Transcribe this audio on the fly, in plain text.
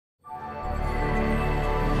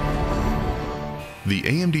The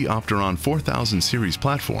AMD Opteron 4000 series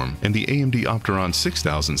platform and the AMD Opteron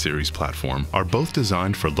 6000 series platform are both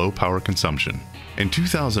designed for low power consumption. In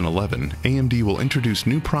 2011, AMD will introduce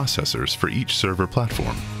new processors for each server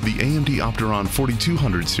platform. The AMD Opteron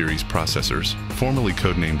 4200 series processors, formerly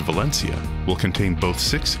codenamed Valencia, will contain both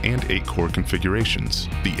 6 and 8 core configurations.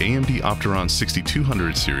 The AMD Opteron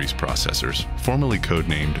 6200 series processors, formerly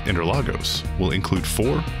codenamed Interlagos, will include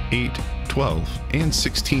 4, 8, 12, and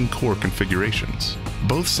 16 core configurations.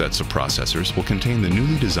 Both sets of processors will contain the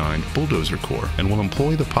newly designed Bulldozer core and will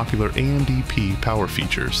employ the popular AMD-P power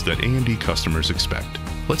features that AMD customers expect.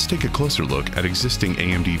 Let's take a closer look at existing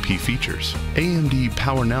AMD-P features. AMD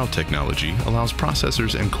Power Now technology allows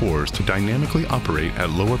processors and cores to dynamically operate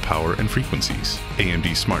at lower power and frequencies.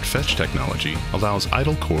 AMD Smart Fetch technology allows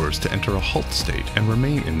idle cores to enter a halt state and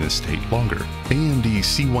remain in this state longer. AMD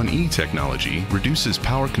C1E technology reduces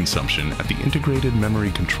power consumption at the integrated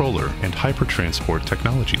memory controller and hypertransport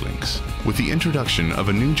technology links. With the introduction of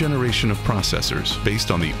a new generation of processors based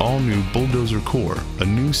on the all-new Bulldozer core, a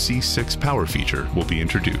new C6 power feature will be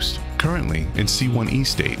introduced. Currently, in C1E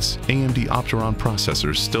states, AMD Opteron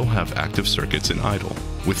processors still have active circuits in idle.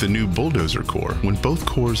 With the new Bulldozer core, when both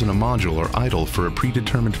cores in a module are idle for a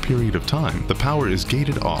predetermined period of time, the power is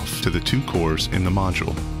gated off to the 2 cores in the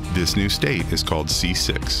module. This new state is called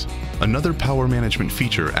C6. Another power management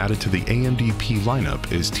feature added to the AMD-P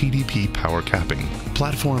lineup is TDP power capping.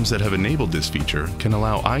 Platforms that have enabled this feature can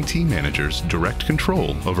allow IT managers direct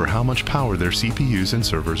control over how much power their CPUs and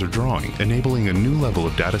servers are drawing, enabling a new level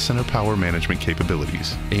of data center power management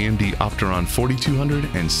capabilities. AMD Opteron 4200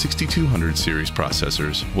 and 6200 series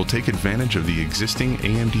processors will take advantage of the existing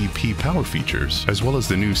AMD-P power features, as well as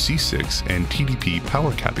the new C6 and TDP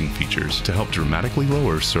power capping features to help dramatically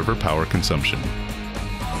lower server power consumption.